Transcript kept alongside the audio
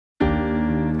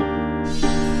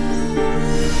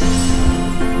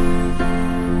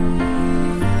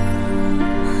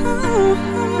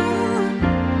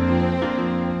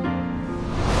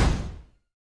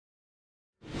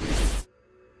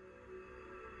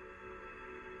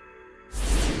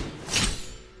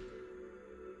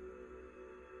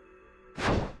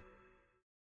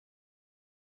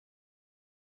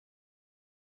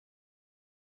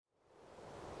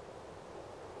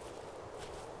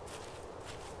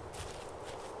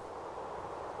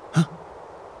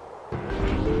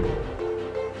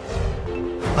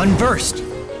Unversed!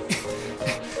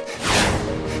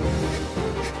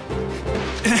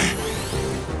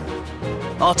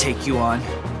 I'll take you on.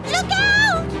 Look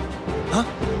out! Huh?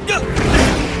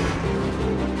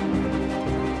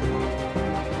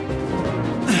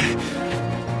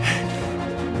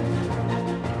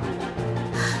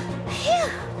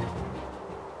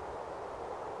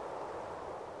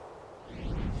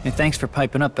 Hey, thanks for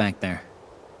piping up back there.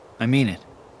 I mean it.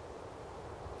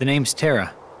 The name's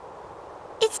Terra.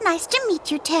 It's nice to meet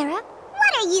you, Terra.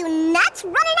 What are you, nuts?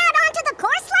 Running out onto the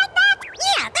course like that?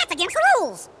 Yeah, that's against the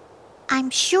rules. I'm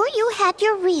sure you had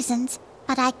your reasons,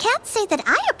 but I can't say that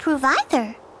I approve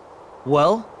either.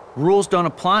 Well, rules don't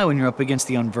apply when you're up against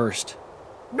the unversed.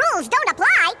 Rules don't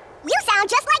apply? You sound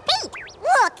just like Pete.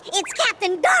 Look, it's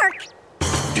Captain Dark.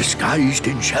 Disguised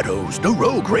in shadows, the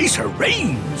rogue racer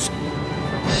reigns.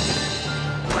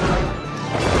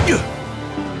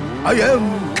 I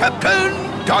am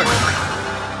Captain Dark.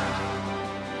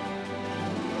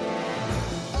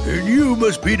 And you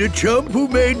must be the chump who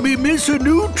made me miss a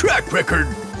new track record.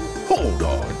 Hold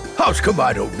on. How's come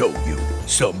I don't know you?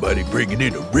 Somebody bringing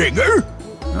in a ringer?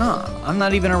 Oh, I'm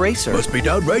not even a racer. Must be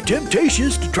downright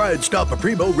temptatious to try and stop a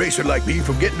primo racer like me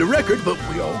from getting a record, but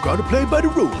we all gotta play by the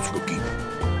rules, rookie.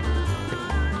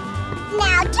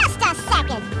 Now, just a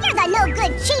second. You're the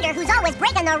no-good cheater who's always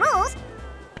breaking the rules.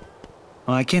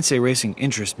 Well, I can't say racing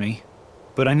interests me,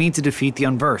 but I need to defeat the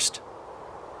unversed.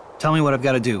 Tell me what I've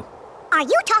got to do. Are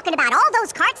you talking about all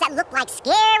those carts that look like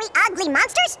scary, ugly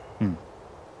monsters?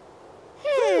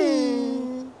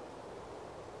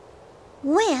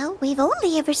 Well, we've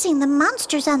only ever seen the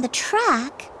monsters on the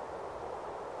track.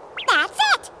 That's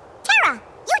it! Terra,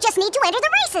 you just need to enter the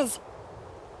races.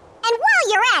 And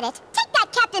while you're at it, take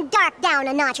that Captain Dark down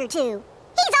a notch or two.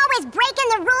 He's always breaking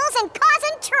the rules and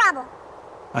causing trouble.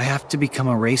 I have to become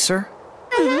a racer?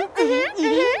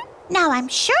 Now, I'm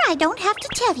sure I don't have to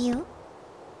tell you.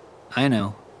 I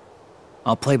know.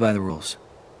 I'll play by the rules.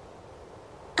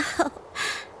 Yay!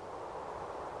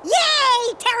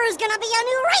 Terra's gonna be a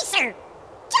new racer!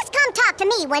 Just come talk to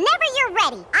me whenever you're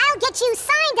ready. I'll get you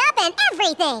signed up and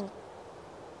everything.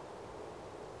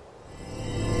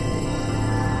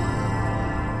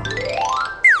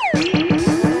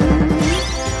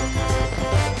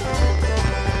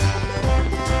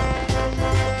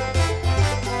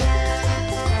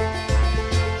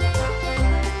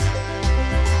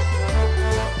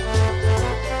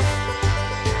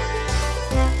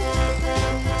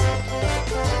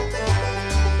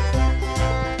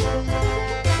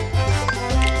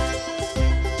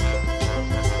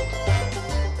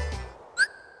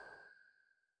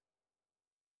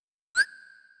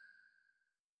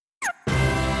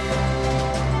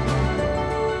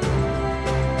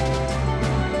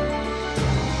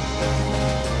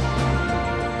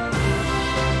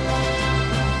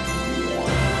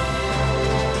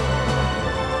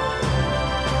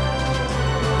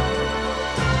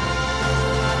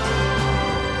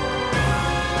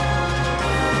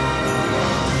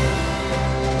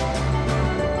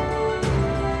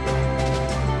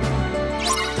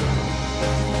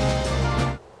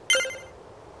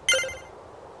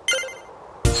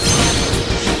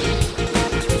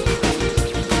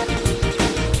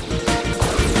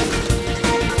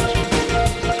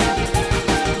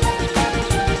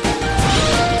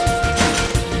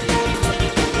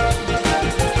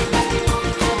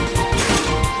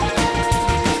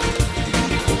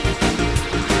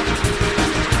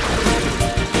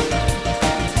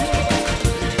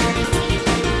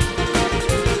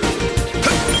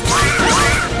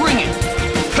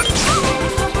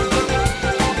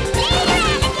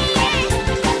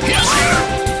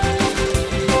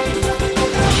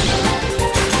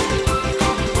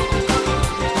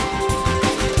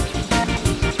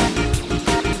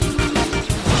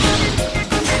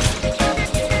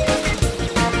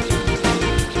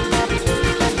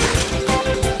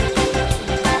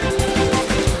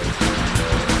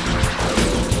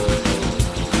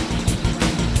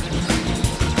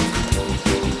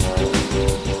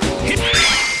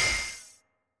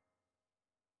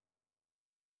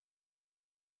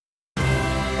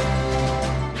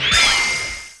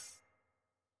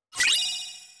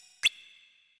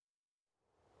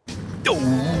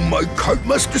 My cart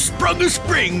must have sprung a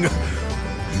spring. You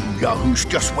yahoos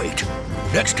just wait.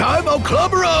 Next time I'll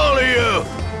clobber all of you.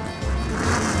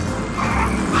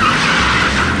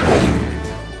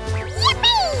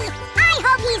 Yippee! I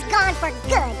hope he's gone for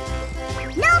good.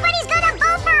 Nobody's gonna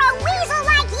vote for a weasel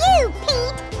like you,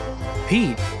 Pete.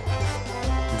 Pete?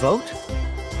 Vote?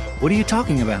 What are you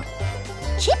talking about?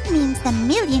 Chip means the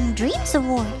Million Dreams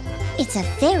Award. It's a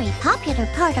very popular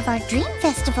part of our Dream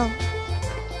Festival.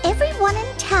 everyone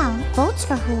in town votes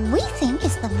for who we think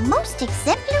is the most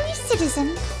exemplary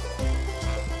citizen.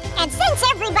 And since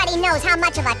everybody knows how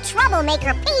much of a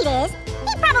troublemaker Pete is,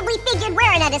 he probably figured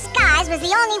wearing a disguise was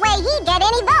the only way he'd get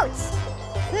any votes.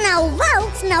 No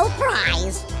votes, no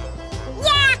prize.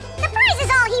 Yeah, the prize is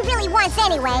all he really wants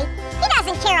anyway. He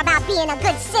doesn't care about being a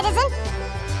good citizen.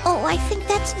 Oh, I think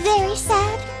that's very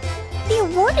sad. The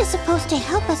award is supposed to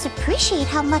help us appreciate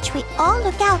how much we all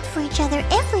look out for each other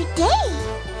every day.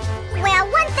 Well,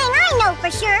 one thing I know for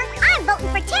sure, I'm voting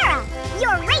for Terra.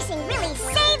 Your racing really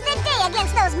saved the day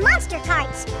against those monster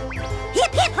carts.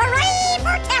 Hip hip hooray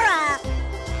for Terra!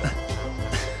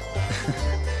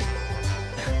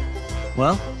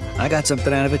 Well, I got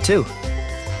something out of it too.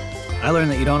 I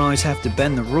learned that you don't always have to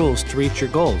bend the rules to reach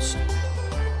your goals.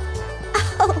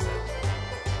 Oh.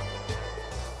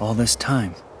 All this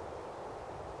time,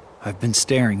 I've been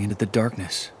staring into the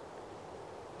darkness.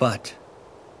 But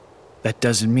that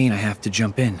doesn't mean I have to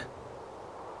jump in.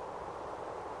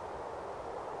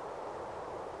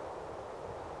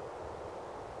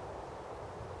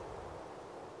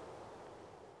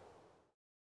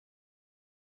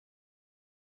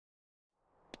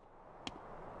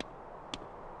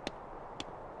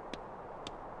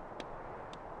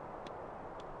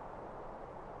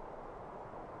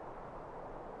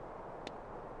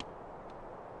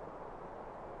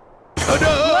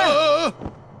 Ta-da!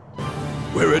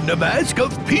 Wearing the mask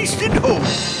of peace and hope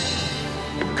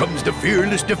comes the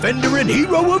fearless defender and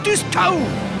hero of this town.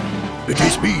 It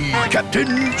is me, Captain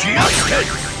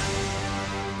Justice.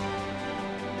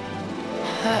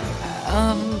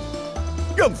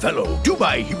 Young fellow, do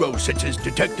my hero senses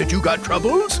detect that you got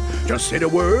troubles? Just say the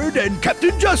word and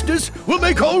Captain Justice will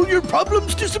make all your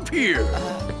problems disappear.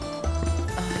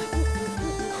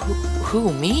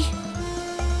 Who, me?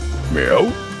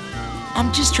 Meow?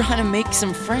 I'm just trying to make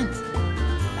some friends.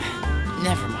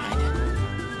 Never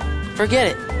mind.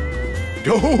 Forget it.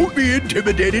 Don't be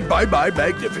intimidated by my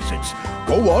magnificence.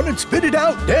 Go on and spit it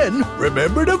out, then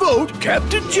remember to vote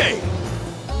Captain J.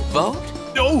 Vote?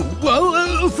 Oh,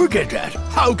 well, forget that.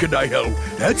 How can I help?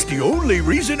 That's the only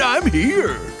reason I'm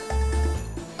here.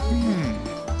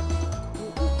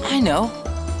 I know.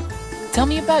 Tell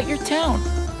me about your town.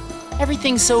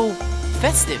 Everything's so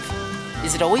festive.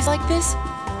 Is it always like this?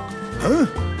 Huh?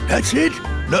 That's it?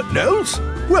 Nothing else?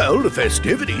 Well, the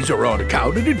festivities are on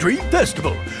account of the Dream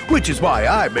Festival, which is why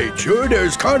I made sure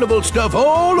there's carnival stuff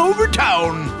all over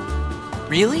town.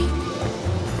 Really?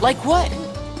 Like what?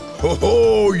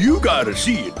 Oh, you gotta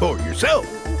see it for yourself.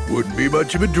 Wouldn't be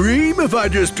much of a dream if I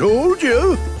just told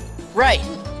you. Right.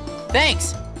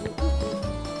 Thanks.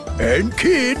 And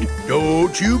kid,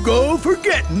 don't you go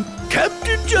forgetting,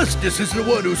 Captain Justice is the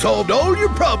one who solved all your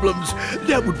problems.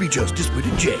 That would be Justice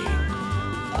with a J.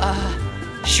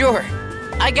 Sure.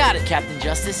 I got it, Captain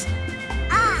Justice.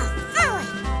 Ah, fooey!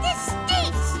 This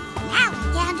stinks! Now we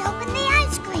can't open the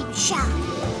ice cream shop.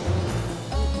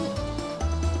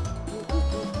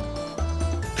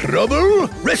 Trouble?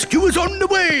 Rescue is on the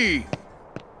way!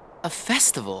 A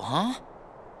festival, huh?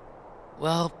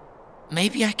 Well,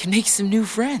 maybe I can make some new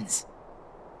friends.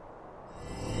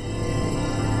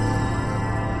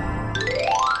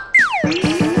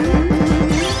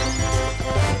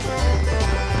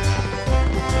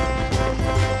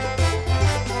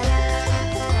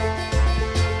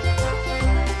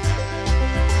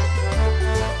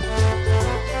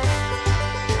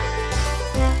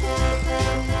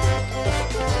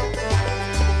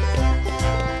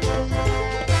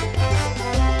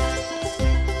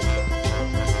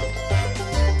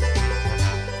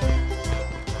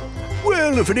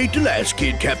 Well, if it ain't the last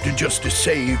kid Captain Justice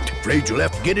saved, afraid you'll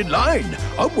have to get in line.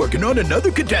 I'm working on another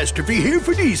catastrophe here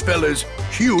for these fellas.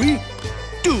 Huey,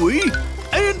 Dewey,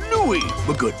 and Louie,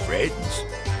 my good friends.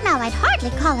 Now, I'd hardly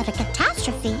call it a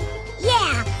catastrophe.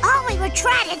 Yeah, all we were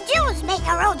trying to do was make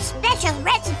our own special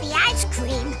recipe ice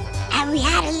cream. And we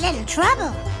had a little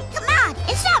trouble. Come on,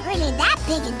 it's not really that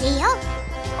big a deal.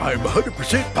 I'm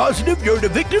 100% positive you're the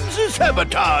victims of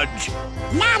sabotage.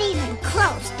 Not even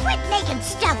close. Quit making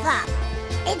stuff up.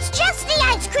 It's just the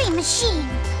ice cream machine.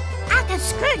 Uncle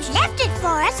Scrooge left it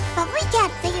for us, but we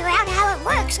can't figure out how it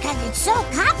works because it's so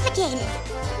complicated.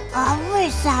 Oh, we're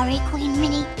sorry, Queen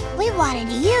Minnie. We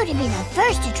wanted you to be the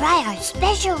first to try our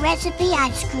special recipe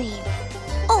ice cream.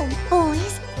 Oh,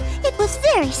 boys, it was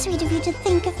very sweet of you to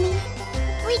think of me.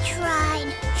 We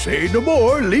tried. Say no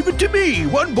more, leave it to me.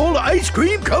 One bowl of ice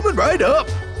cream coming right up.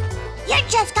 You're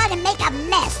just gonna make a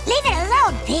mess. Leave it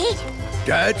alone, Pete.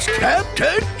 That's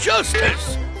Captain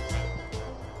Justice.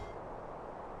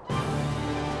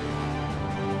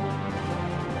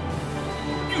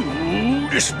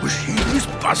 This machine is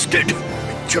busted.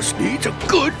 just needs a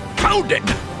good pounding.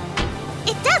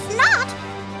 It does not!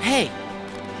 Hey,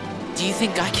 do you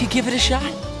think I could give it a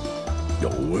shot?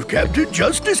 No, if Captain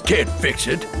Justice can't fix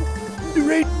it,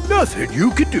 there ain't nothing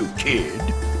you can do, kid.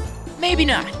 Maybe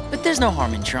not, but there's no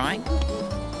harm in trying.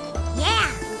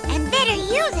 Yeah, and better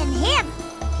you than him.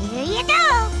 Here you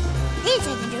go. These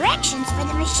are the directions for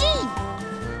the machine.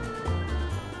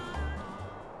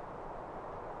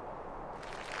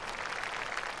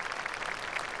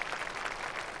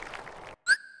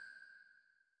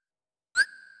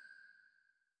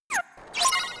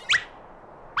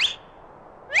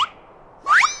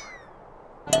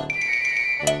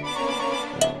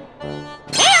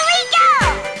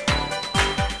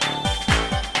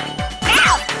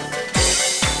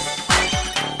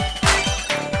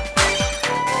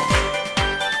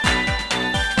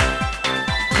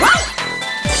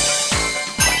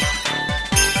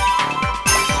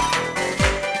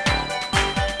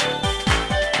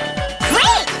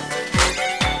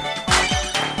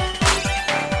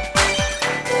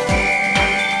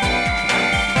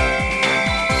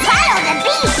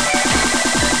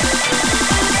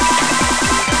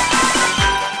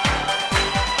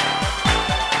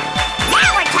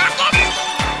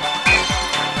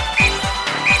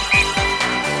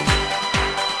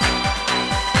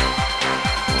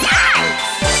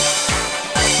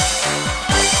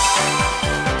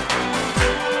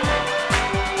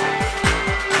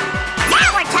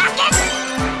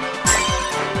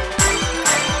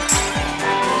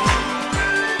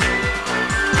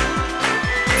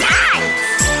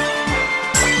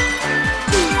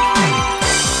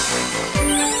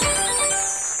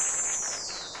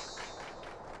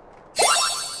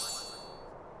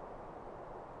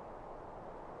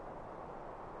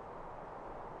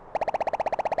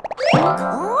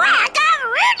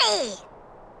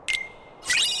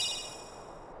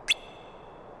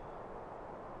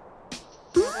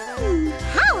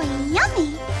 How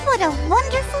yummy! What a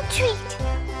wonderful treat!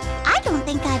 I don't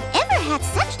think I've ever had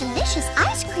such delicious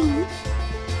ice cream.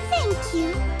 Thank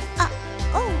you.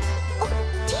 Oh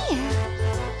dear.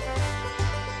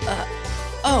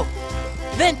 Oh,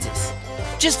 Ventus.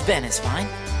 Just Ven is fine.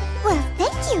 Well,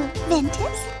 thank you,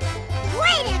 Ventus.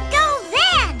 Way to go,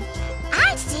 Ven!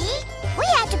 I see. We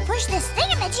had to push this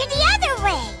thingamajig the other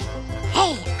way.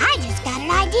 Hey, I just got an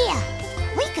idea.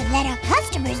 We could let our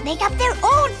customers make up their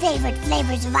own favorite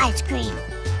flavors of ice cream.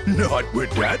 Not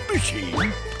with that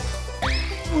machine.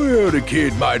 Well, the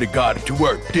kid might have got it to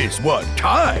work this one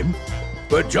time,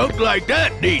 but junk like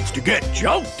that needs to get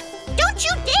junked. Don't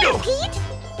you dare, No. Pete!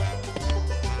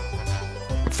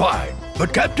 Fine,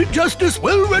 but Captain Justice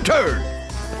will return.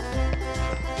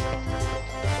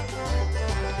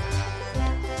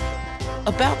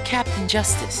 About Captain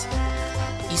Justice.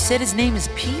 You said his name is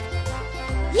Pete?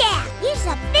 Yeah, he's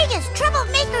the biggest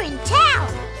troublemaker in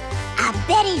town. I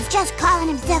bet he's just calling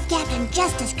himself Captain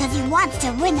Justice because he wants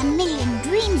to win the Million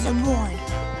Dreams Award.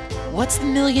 What's the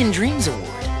Million Dreams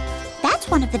Award? That's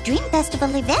one of the Dream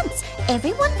Festival events.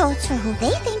 Everyone votes for who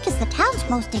they think is the town's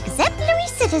most exemplary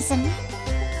citizen.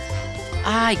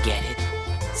 I get it.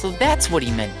 So that's what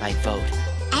he meant by vote.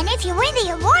 And if you win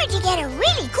the award, you get a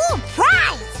really cool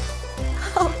prize.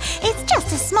 Oh, it's just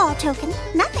a small token,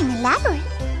 nothing elaborate.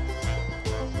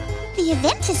 The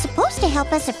event is supposed to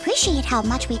help us appreciate how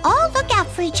much we all look out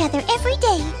for each other every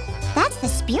day. That's the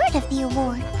spirit of the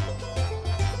award.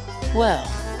 Well,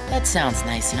 that sounds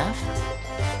nice enough.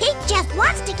 Pete just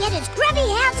wants to get his grubby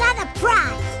hands on the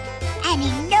prize. And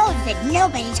he knows that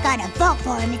nobody's gonna vote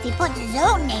for him if he puts his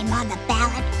own name on the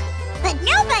ballot. But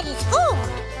nobody's fooled.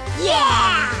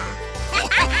 Yeah!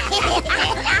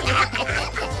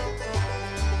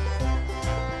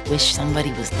 Wish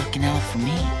somebody was looking out for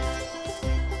me.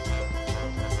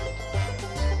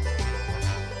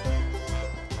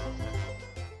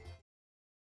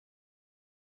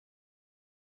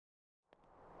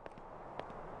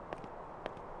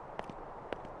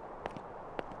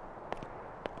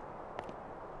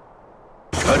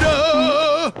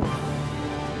 Ta-da!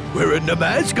 Wearing the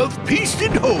mask of peace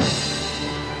and hope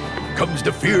comes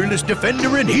the fearless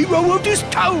defender and hero of this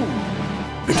town.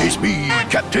 It is me,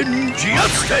 Captain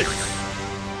Justice.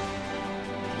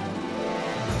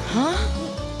 Huh?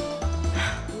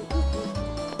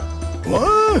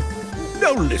 What?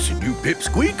 Now listen, you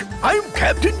pipsqueak. I'm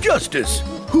Captain Justice.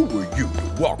 Who were you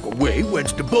to walk away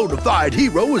whence the bona fide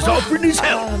hero is offering his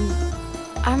help?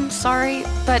 I'm sorry,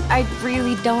 but I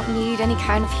really don't need any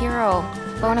kind of hero.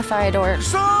 Bonafide or...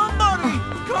 Somebody,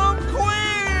 come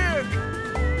quick!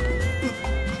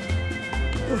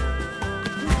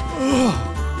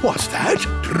 What's that?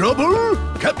 Trouble?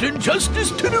 Captain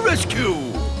Justice to the rescue!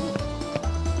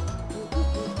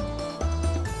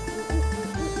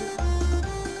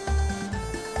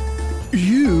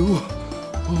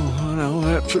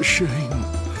 It's a shame.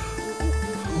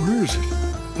 Or is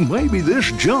it? Maybe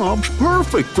this job's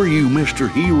perfect for you, Mr.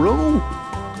 Hero.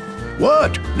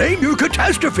 What? Name your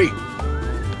catastrophe!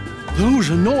 Those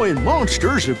annoying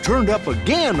monsters have turned up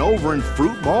again over in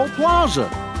Fruitball Plaza.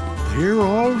 They're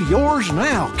all yours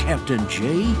now, Captain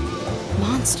J.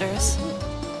 Monsters?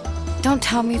 Don't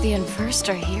tell me the Inversed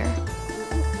are here.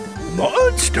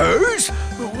 Monsters?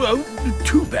 Well,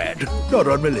 too bad. Not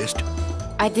on my list.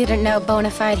 I didn't know bona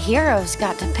fide heroes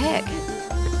got to pick.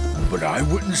 But I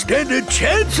wouldn't stand a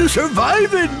chance of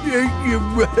surviving.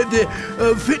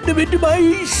 Fitting them into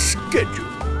my schedule.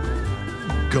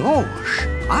 Gosh,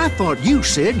 I thought you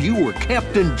said you were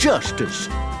Captain Justice.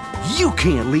 You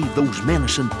can't leave those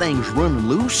menacing things running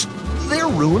loose. They're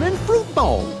ruining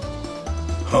Fruitball.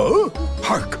 Huh?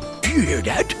 Hark! Do you hear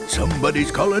that?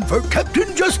 Somebody's calling for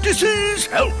Captain Justice's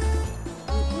help.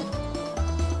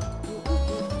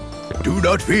 Do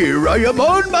not fear, I am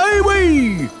on my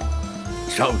way.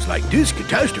 Sounds like this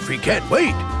catastrophe can't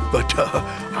wait, but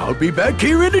I'll be back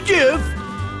here in a jiff.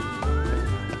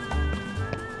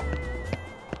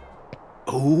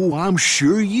 Oh, I'm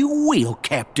sure you will,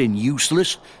 Captain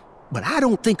Useless. But I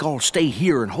don't think I'll stay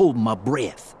here and hold my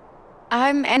breath.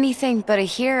 I'm anything but a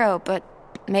hero, but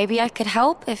maybe I could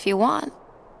help if you want.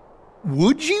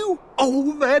 Would you?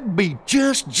 Oh, that'd be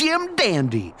just Jim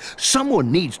Dandy.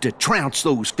 Someone needs to trounce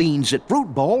those fiends at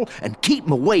Fruitball and keep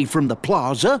them away from the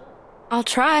plaza. I'll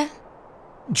try.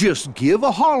 Just give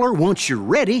a holler once you're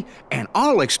ready, and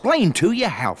I'll explain to you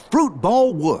how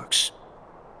Fruitball works.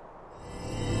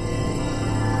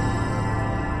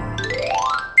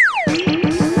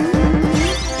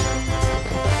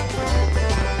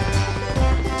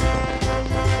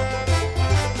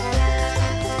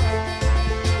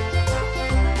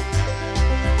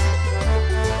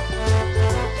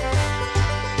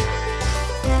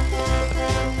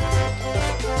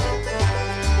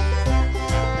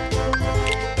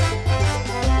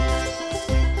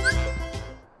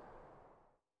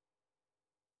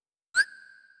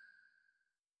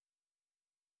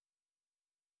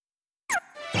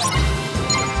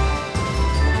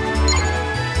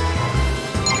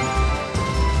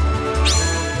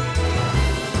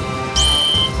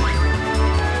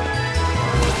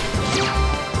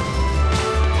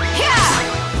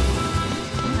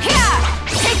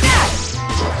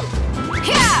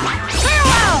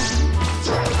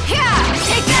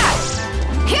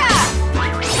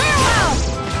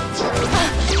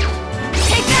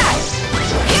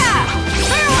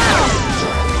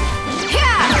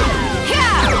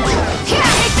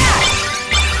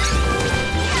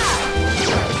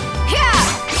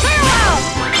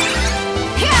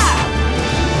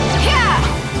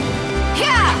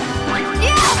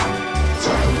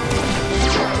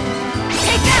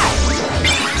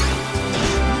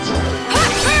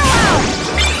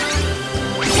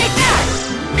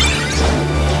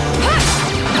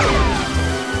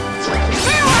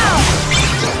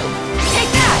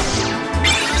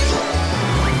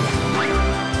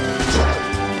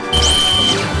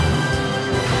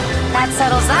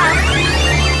 Settles that.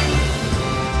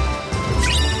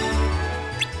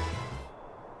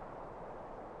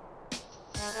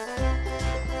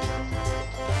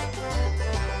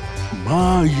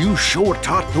 Ma, you sure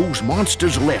taught those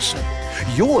monsters a lesson.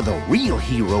 You're the real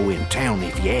hero in town,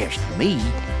 if you ask me.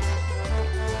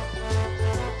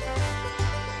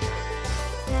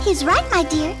 He's right, my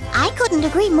dear. I couldn't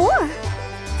agree more.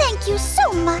 Thank you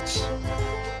so much.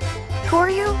 Who are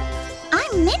you?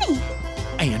 I'm Minnie.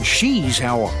 And she's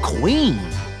our queen.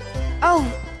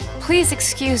 Oh, please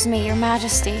excuse me, Your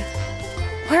Majesty.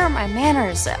 Where are my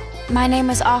manners? My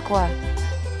name is Aqua.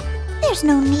 There's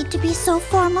no need to be so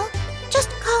formal.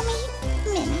 Just call me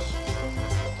Minnie.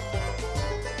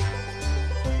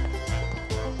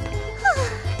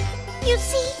 You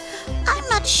see, I'm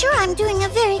not sure I'm doing a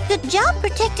very good job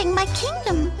protecting my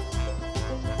kingdom.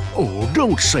 Oh,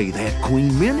 don't say that,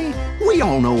 Queen Minnie. We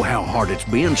all know how hard it's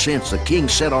been since the king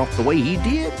set off the way he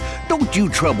did. Don't you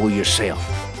trouble yourself.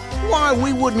 Why,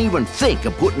 we wouldn't even think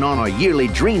of putting on our yearly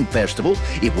Dream Festival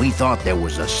if we thought there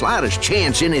was the slightest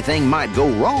chance anything might go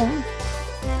wrong.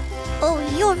 Oh,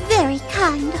 you're very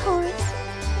kind, Horace.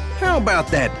 How about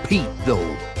that Pete,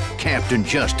 though? Captain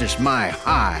Justice my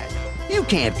hide. You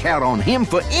can't count on him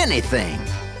for anything.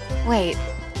 Wait,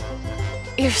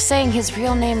 you're saying his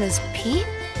real name is Pete?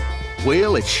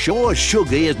 Well, it's sure as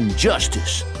sugar isn't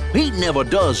justice. Pete never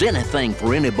does anything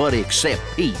for anybody except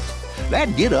Pete.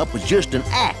 That get-up was just an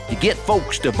act to get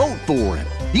folks to vote for him.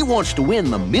 He wants to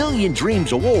win the Million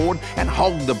Dreams Award and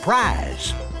hog the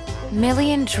prize.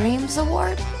 Million Dreams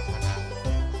Award?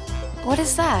 What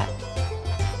is that?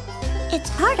 It's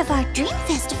part of our Dream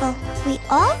Festival. We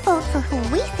all vote for who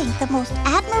we think the most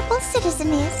admirable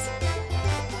citizen is.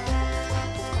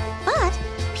 But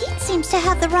Pete seems to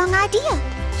have the wrong idea.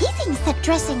 He thinks that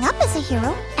dressing up as a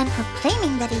hero and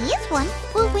proclaiming that he is one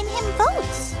will win him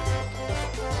votes.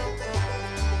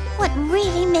 What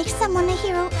really makes someone a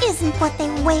hero isn't what they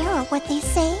wear or what they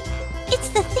say. It's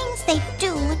the things they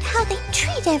do and how they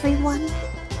treat everyone.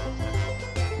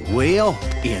 Well,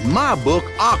 in my book,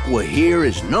 Aqua here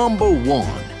is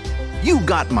 #1. You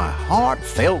got my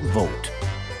heartfelt vote.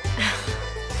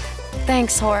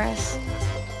 Thanks, Horace.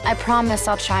 I promise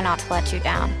I'll try not to let you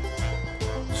down.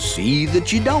 See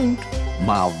that you don't.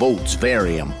 My vote's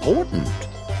very important.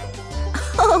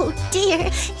 Oh dear,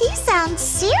 he sounds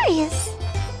serious.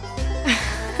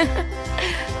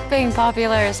 Being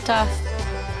popular is tough.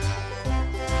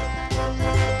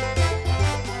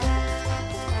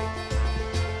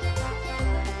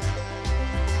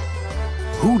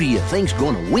 Who do you think's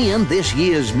gonna win this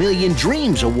year's Million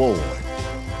Dreams Award?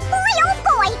 Boy, oh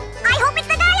boy! I hope it's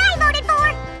the guy I voted for!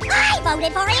 I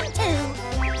voted for him too!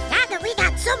 Now that we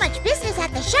got so much business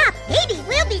at the shop, maybe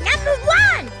we'll be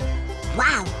 #1!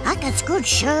 Wow, Uncle Scrooge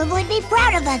sure would be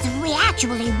proud of us if we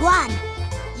actually won.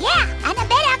 Yeah, and I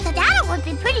bet Uncle Donald would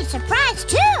be pretty surprised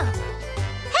too!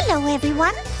 Hello,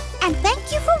 everyone, and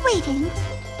thank you for waiting.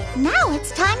 Now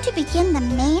it's time to begin the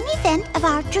main event of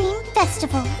our Dream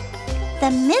Festival, the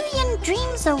Million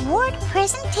Dreams Award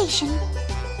presentation.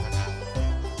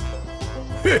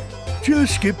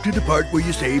 Just skip to the part where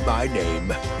you say my name.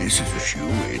 This is a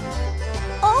shoo-in.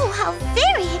 Oh, how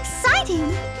very exciting!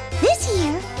 This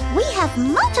year, we have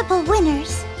multiple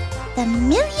winners. The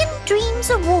Million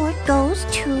Dreams Award goes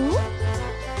to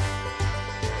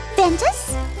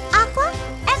Vanitas, Aqua,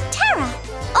 and Terra.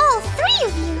 All 3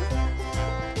 of you.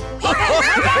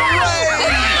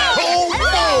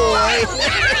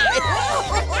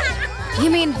 You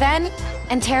mean Ven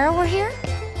and Tara were here?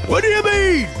 What do you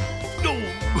mean?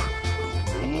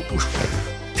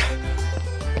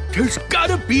 There's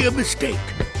gotta be a mistake.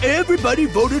 Everybody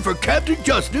voted for Captain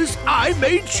Justice. I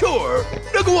made sure.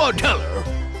 Now go on, tell her.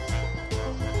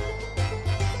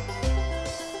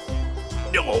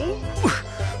 No.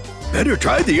 Better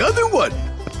try the other one.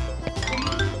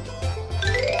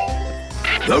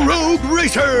 The Rogue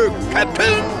Racer,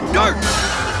 Captain Dark.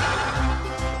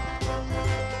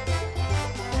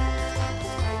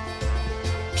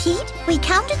 Pete, we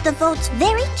counted the votes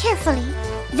very carefully.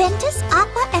 Vanitas,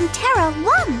 Aqua, and Terra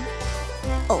won.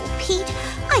 Oh, Pete,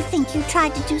 I think you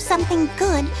tried to do something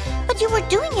good, but you were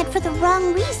doing it for the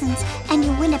wrong reasons, and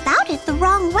you went about it the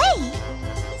wrong way.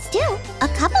 Still, a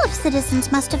couple of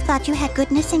citizens must have thought you had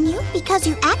goodness in you because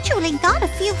you actually got a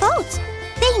few votes.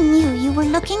 They knew you were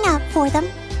looking out for them.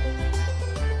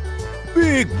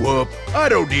 Big whoop. I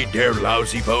don't need their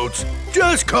lousy votes.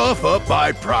 Just cough up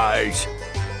my prize.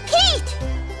 Pete!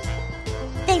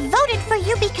 They voted for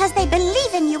you because they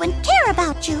believe in you and care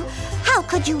about you. How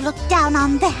could you look down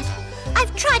on that?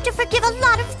 I've tried to forgive a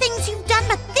lot of things you've done,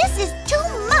 but this is too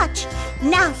much.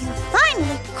 Now you've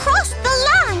finally crossed the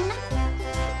line.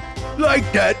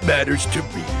 Like that matters to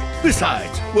me.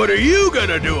 Besides, what are you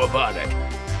gonna do about it?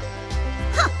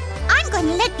 Huh, I'm going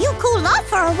to let you cool off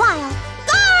for a while.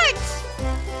 Guards!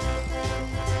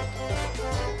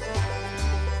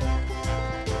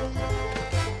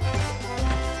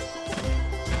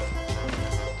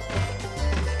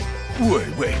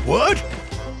 Wait, what?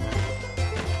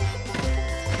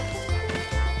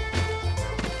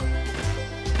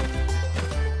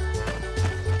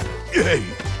 Hey,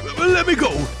 let me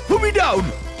go. Put me down.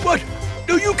 What?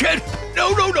 No, you can't. No.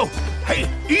 Hey,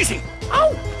 easy.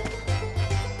 Ow!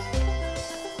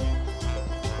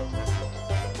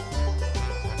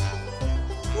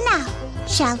 Now,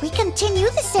 shall we continue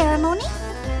the ceremony?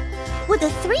 Will the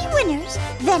 3 winners,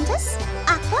 Vanitas,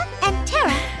 Aqua, and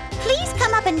Terra, please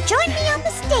come up and join me on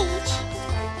the stage?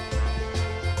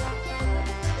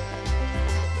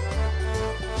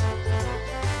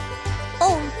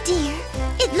 Oh dear,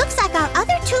 it looks like our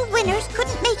other 2 winners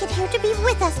couldn't make it here to be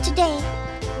with us today.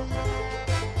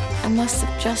 I must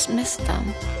have just missed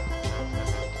them.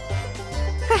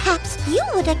 Perhaps you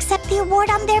would accept the award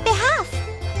on their behalf.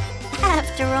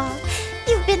 After all,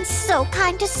 you've been so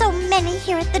kind to so many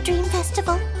here at the Dream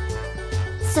Festival.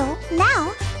 So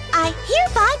now, I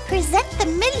hereby present the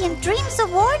Million Dreams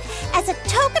Award as a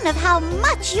token of how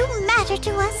much you matter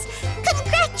to us.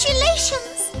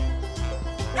 Congratulations!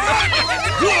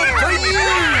 Good for you!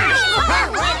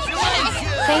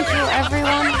 Thank you,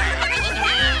 everyone.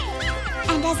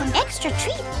 And as an extra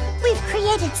treat, we've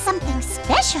created something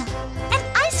special. An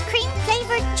ice cream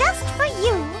flavor just for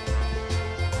you.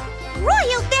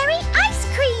 Royal Berry Ice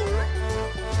Cream!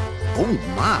 Oh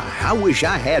my, I wish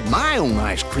I had my own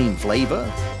ice cream flavor.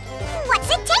 What's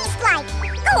it taste like?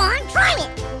 Go on, try it.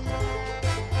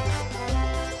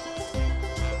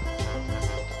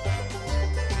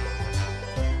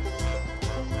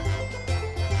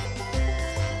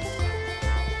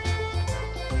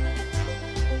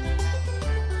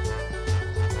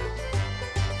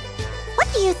 What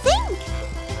do you think?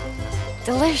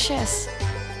 Delicious.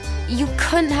 You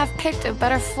couldn't have picked a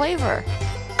better flavor.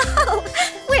 Oh,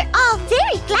 we're all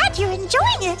very glad you're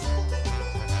enjoying it.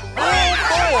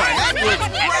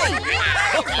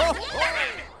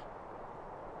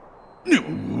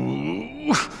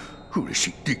 Who does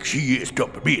she think she is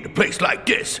dumping me in a place like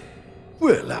this?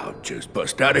 Well, I'll just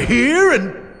bust out of here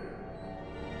and...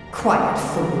 Quiet,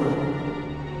 fool.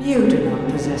 You do not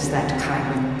possess that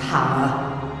kind of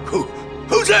power.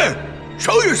 Who's there?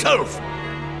 Show yourself!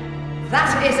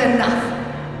 That is enough.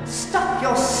 Stop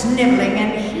your sniveling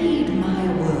and heed my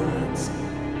words.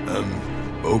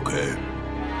 Okay.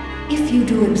 If you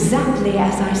do exactly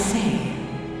as I say,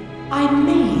 I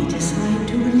may decide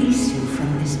to release you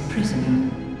from this prison.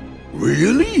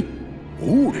 Really?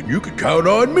 Oh, then you can count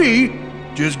on me.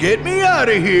 Just get me out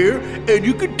of here, and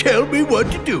you can tell me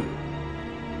what to do.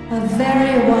 A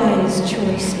very wise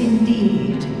choice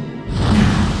indeed.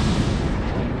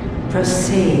 Now,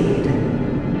 proceed.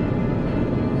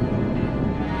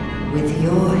 With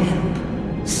your help,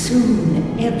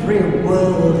 soon every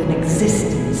world in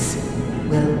existence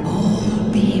will all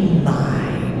be mine.